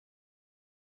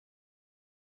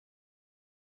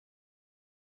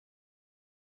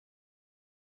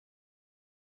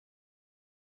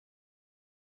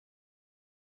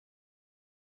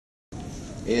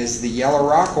is the yellow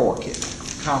rock orchid.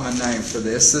 Common name for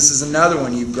this. This is another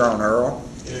one you've grown, Earl.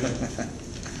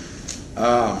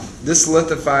 Yeah. This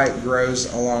lithophyte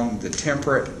grows along the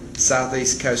temperate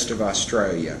southeast coast of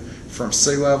Australia from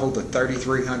sea level to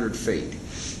 3,300 feet.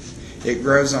 It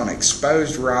grows on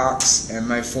exposed rocks and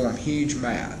may form huge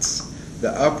mats.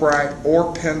 The upright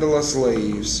or pendulous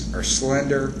leaves are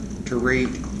slender,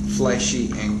 terete,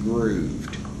 fleshy, and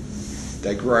grooved.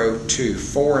 They grow to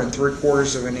 4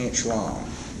 3/4 of an inch long.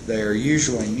 They are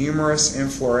usually numerous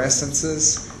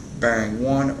inflorescences bearing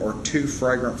 1 or 2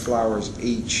 fragrant flowers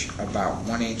each about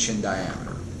 1 inch in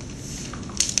diameter.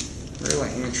 Really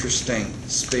interesting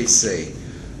species,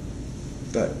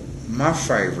 but my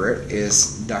favorite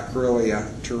is Dacrylia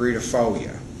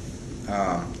teretifolia.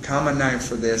 Common name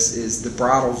for this is the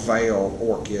bridal veil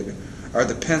orchid or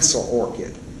the pencil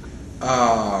orchid.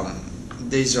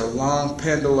 These are long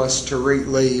pendulous terete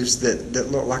leaves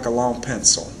that look like a long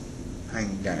pencil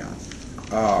hanging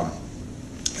down.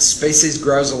 Species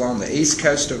grows along the east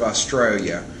coast of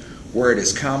Australia, where it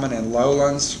is common in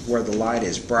lowlands where the light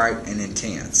is bright and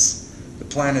intense. The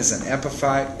plant is an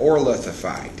epiphyte or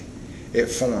lithophyte.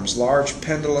 It forms large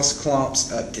pendulous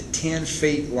clumps up to 10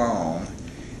 feet long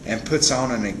and puts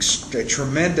on a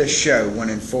tremendous show when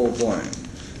in full bloom.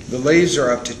 The leaves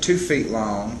are up to 2 feet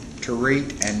long,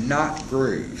 terete, and not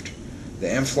grooved. The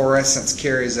inflorescence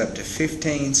carries up to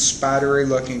 15 spidery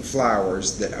looking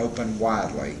flowers that open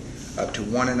widely, up to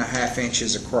 1.5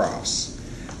 inches across.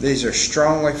 These are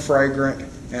strongly fragrant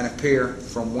and appear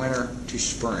from winter to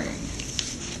spring.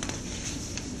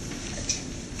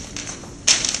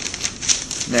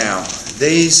 Now,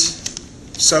 these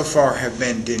so far have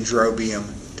been dendrobium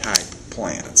type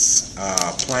plants.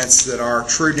 Plants that are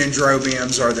true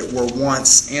dendrobiums or that were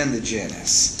once in the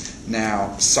genus.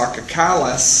 Now,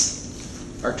 Sarcocalis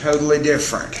are totally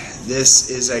different. This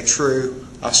is a true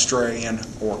Australian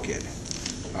orchid.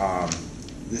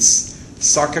 This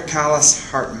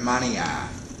Sarcocalis hartmanii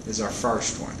is our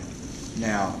first one.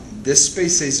 Now, this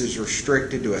species is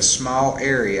restricted to a small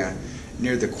area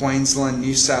near the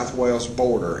Queensland-New South Wales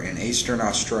border in eastern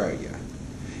Australia.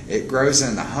 It grows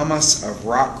in the humus of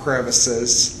rock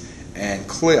crevices and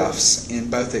cliffs in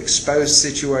both exposed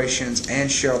situations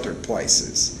and sheltered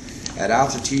places at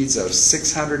altitudes of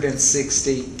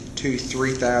 660 to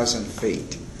 3,000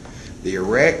 feet. The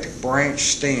erect branch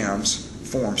stems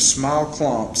form small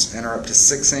clumps and are up to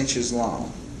 6 inches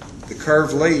long. The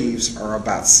curved leaves are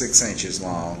about 6 inches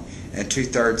long and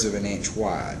 2/3 of an inch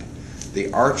wide. The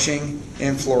arching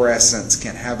inflorescence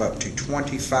can have up to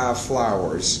 25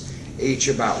 flowers, each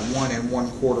about 1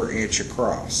 1/4 inch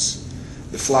across.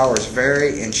 The flowers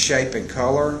vary in shape and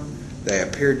color. They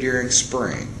appear during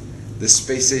spring. This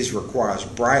species requires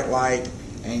bright light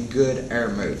and good air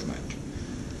movement.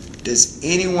 Does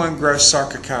anyone grow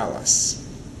Sarcocalis?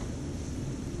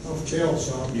 I've killed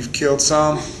some. You've killed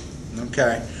some?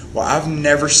 Okay. Well, I've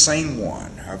never seen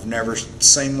one. I've never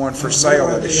seen one for sale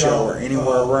at a show or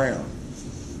anywhere around.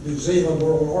 New Zealand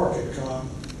World Orchid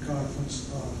Conference.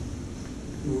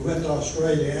 We went to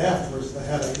Australia afterwards. They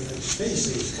had a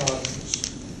species conference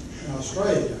in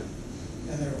Australia,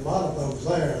 and there were a lot of those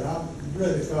there, and I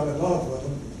really fell in love with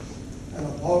them, and I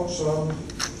bought some.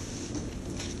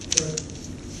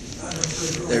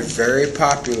 They're very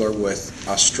popular with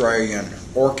Australian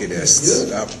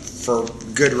orchidists for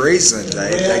good reason.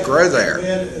 They grow there.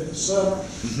 Red at the center.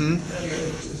 Mm-hmm.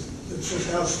 It's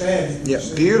just outstanding. Yeah,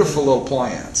 beautiful little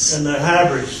plants. And the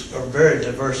hybrids are very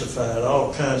diversified,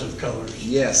 all kinds of colors.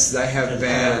 Yes, they have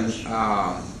been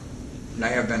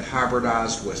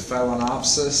hybridized with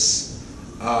Phalaenopsis.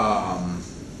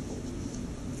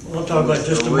 I'm talking about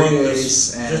just among the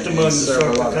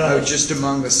Sarcocalis. Just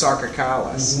among the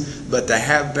Sarcocalis. Mm-hmm. But they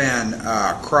have been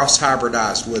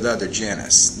cross-hybridized with other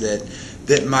genus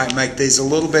that might make these a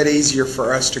little bit easier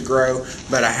for us to grow,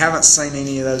 but I haven't seen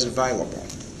any of those available.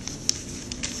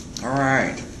 All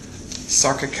right,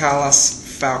 Sarcocalis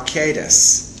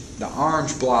falcatus, the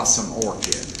orange blossom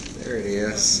orchid. There it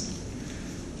is.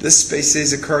 This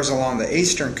species occurs along the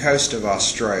eastern coast of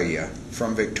Australia,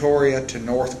 from Victoria to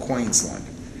North Queensland.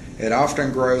 It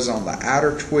often grows on the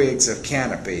outer twigs of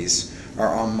canopies or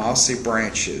on mossy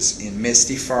branches in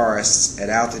misty forests at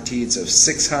altitudes of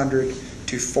 600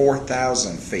 to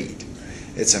 4,000 feet.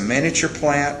 It's a miniature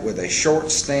plant with a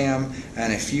short stem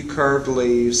and a few curved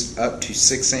leaves up to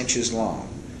 6 inches long.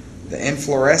 The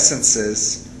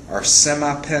inflorescences are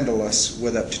semi-pendulous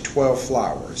with up to 12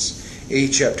 flowers,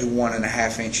 each up to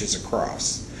 1.5 inches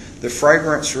across. The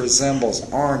fragrance resembles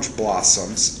orange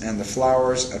blossoms, and the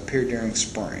flowers appear during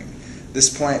spring. This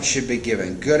plant should be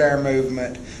given good air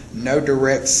movement, no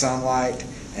direct sunlight,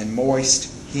 and moist,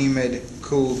 humid,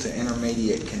 cool to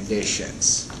intermediate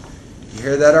conditions. You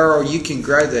hear that, Earl? You can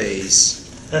grow these.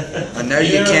 I know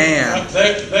you can.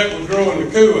 That would grow in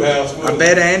the cool house. I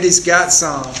bet Andy's got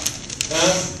some.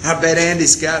 Huh? I bet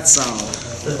Andy's got some.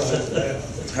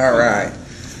 All right.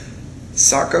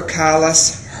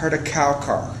 Sarcocalis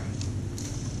herticalcar,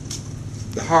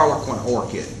 the harlequin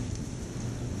orchid.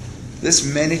 This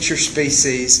miniature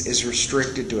species is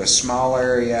restricted to a small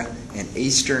area in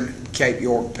eastern Cape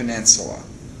York Peninsula.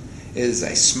 It is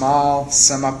a small,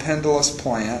 semi-pendulous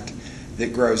plant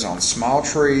that grows on small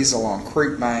trees along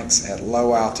creek banks at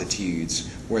low altitudes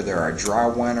where there are dry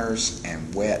winters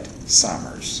and wet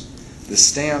summers. The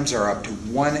stems are up to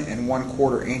 1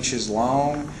 1/4 inches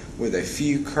long with a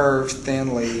few curved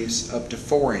thin leaves up to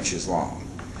 4 inches long.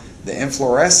 The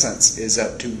inflorescence is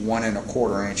up to 1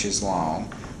 1/4 inches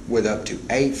long with up to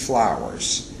 8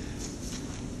 flowers,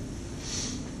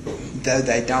 though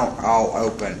they don't all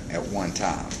open at one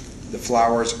time. The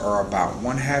flowers are about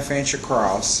 1/2 inch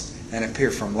across and appear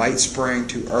from late spring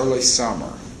to early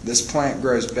summer. This plant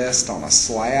grows best on a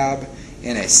slab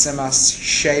in a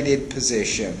semi-shaded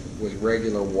position with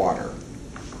regular water.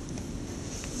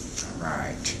 All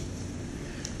right.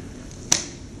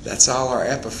 That's all our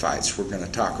epiphytes we're going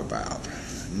to talk about.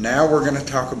 Now we're going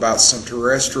to talk about some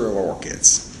terrestrial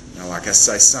orchids. Now, like I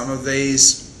say, some of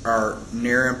these are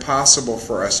near impossible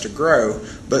for us to grow,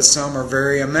 but some are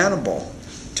very amenable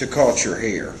to culture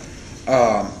here.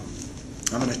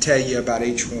 I'm going to tell you about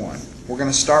each one. We're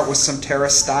going to start with some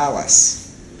Pterostylis,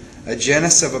 a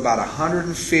genus of about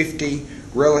 150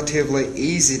 relatively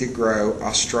easy to grow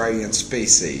Australian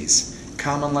species,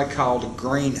 commonly called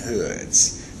green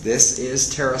hoods. This is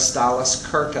Pterostylis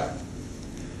curta,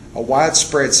 a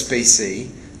widespread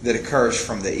species that occurs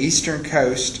from the eastern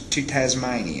coast to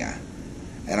Tasmania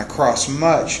and across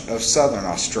much of southern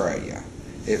Australia.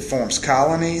 It forms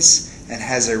colonies and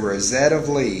has a rosette of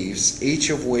leaves, each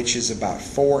of which is about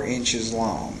 4 inches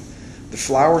long. The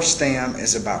flower stem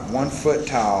is about 1 foot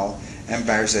tall and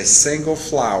bears a single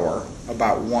flower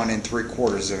about 1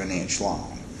 3/4 inch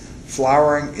long.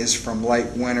 Flowering is from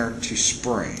late winter to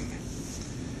spring.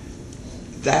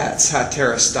 That's how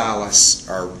Pterostylis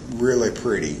are really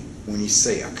pretty when you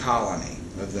see a colony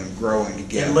of them growing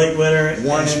together. In late winter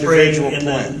One and spring individual in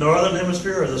plant. the northern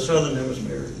hemisphere or the southern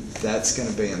hemisphere? That's going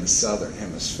to be in the southern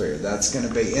hemisphere. That's going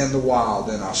to be in the wild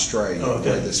in Australia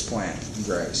where this plant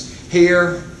grows.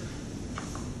 Here,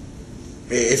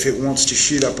 if it wants to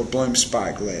shoot up a bloom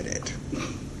spike, let it.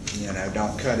 You know,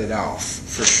 don't cut it off,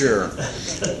 for sure.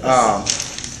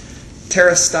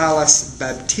 Pterostylis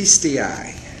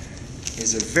baptistii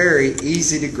is a very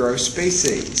easy to grow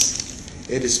species.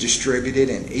 It is distributed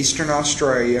in eastern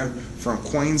Australia from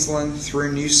Queensland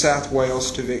through New South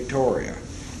Wales to Victoria.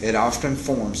 It often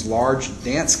forms large,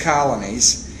 dense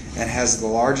colonies and has the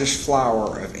largest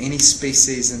flower of any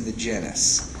species in the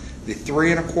genus. The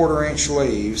 3 1/4 inch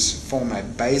leaves form a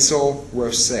basal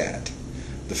rosette.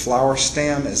 The flower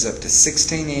stem is up to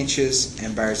 16 inches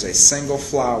and bears a single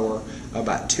flower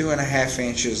about 2 1/2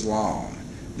 inches long.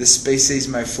 This species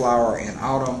may flower in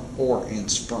autumn or in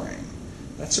spring.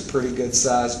 That's a pretty good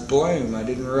sized bloom. I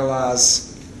didn't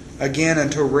realize, again,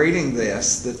 until reading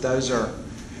this, that those are...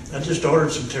 I just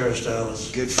ordered some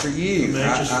Pterostylis. Good for you.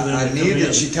 I to knew come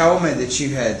that in. you told me that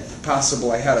you had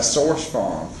possibly had a source for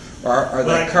them. Are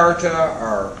they Like- curta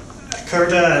or...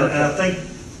 Curta, and I think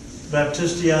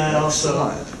Baptistii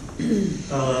also. Excellent.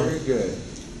 Very good.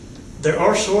 There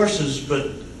are sources,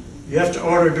 but you have to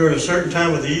order during a certain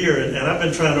time of the year, and I've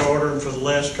been trying to order them for the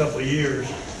last couple of years,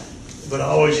 but I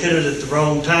always hit it at the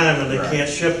wrong time, and they Right. can't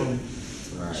ship them.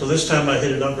 Right. So this time I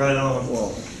hit it up right on.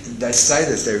 Well, they say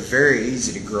that they're very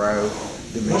easy to grow.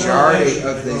 The majority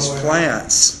of these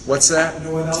plants... What's that? You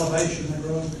know what elevation they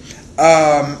grow?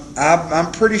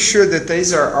 I'm pretty sure that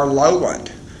these are lowland.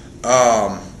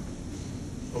 Well,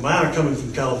 mine are coming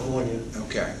from California.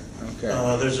 Okay.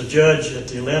 There's a judge at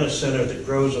the Atlanta Center that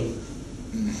grows them,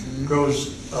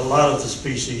 grows a lot of the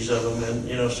species of them, and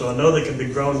you know, so I know they can be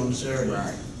grown in this area.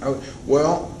 Right. Oh,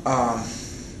 well,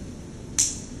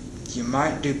 you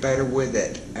might do better with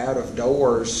it out of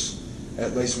doors,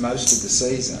 at least most of the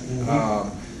season.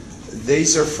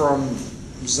 These are from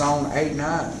zone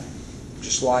 8-9,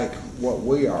 just like what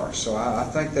we are. So I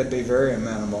think they'd be very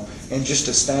amenable in just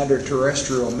a standard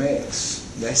terrestrial mix.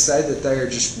 They say that they are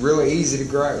just really easy to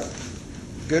grow.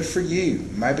 Good for you.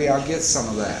 Maybe I'll get some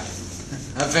of that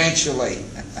eventually.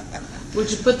 Would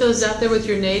you put those out there with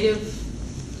your native,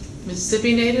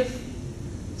 Mississippi native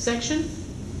section?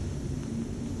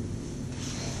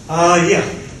 Yeah.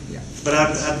 Yeah. But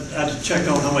I'd check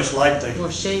on how much light they.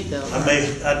 More shade though.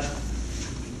 I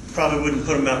probably wouldn't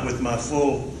put them out with my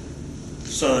full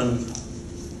sun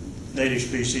native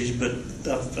species, but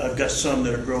I've got some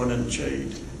that are growing in the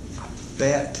shade.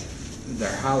 Bet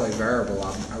they're highly variable.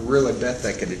 I really bet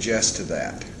they could adjust to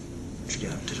that.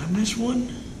 Did I miss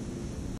one?